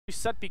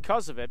upset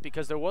because of it,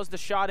 because there was the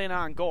shot in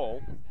on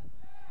goal.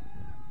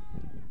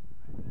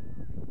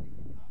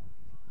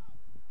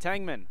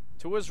 Tangman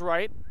to his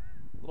right.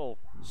 Little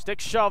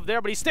stick shove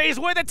there, but he stays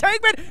with it.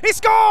 Tangman, he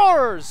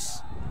scores!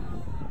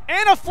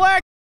 And a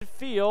flag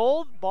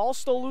field. Ball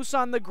still loose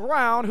on the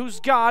ground. Who's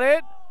got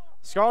it?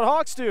 Scarlet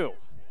Hawks do.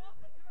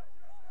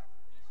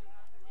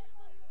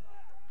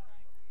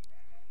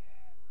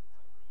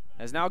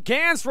 As now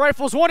Gans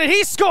rifles one, and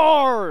he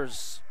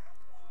scores!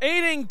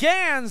 Aiden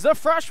Gans, the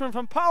freshman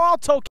from Palo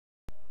Alto,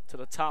 to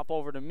the top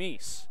over to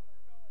Meese.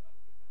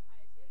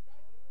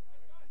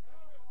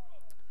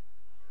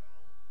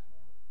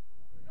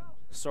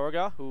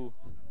 Sorga, who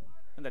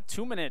in the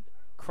 2-minute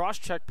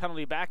cross-check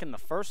penalty back in the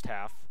first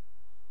half.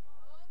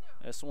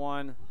 This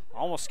one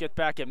almost get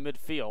back at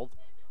midfield.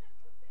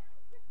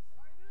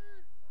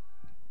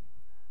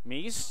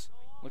 Meese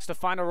looks to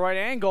find a right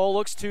angle,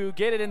 looks to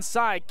get it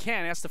inside.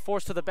 Ken has to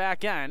force to the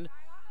back end,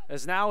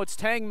 as now it's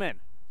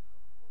Tangman.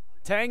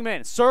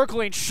 Tangman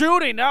circling,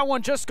 shooting. That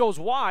one just goes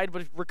wide,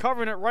 but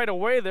recovering it right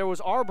away there was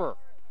Arbor.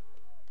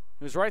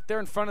 He was right there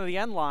in front of the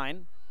end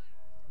line.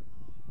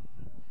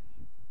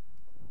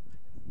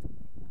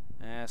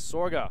 And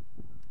Sorga.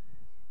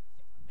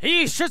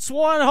 He shoots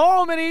one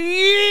home, and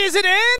he's it in.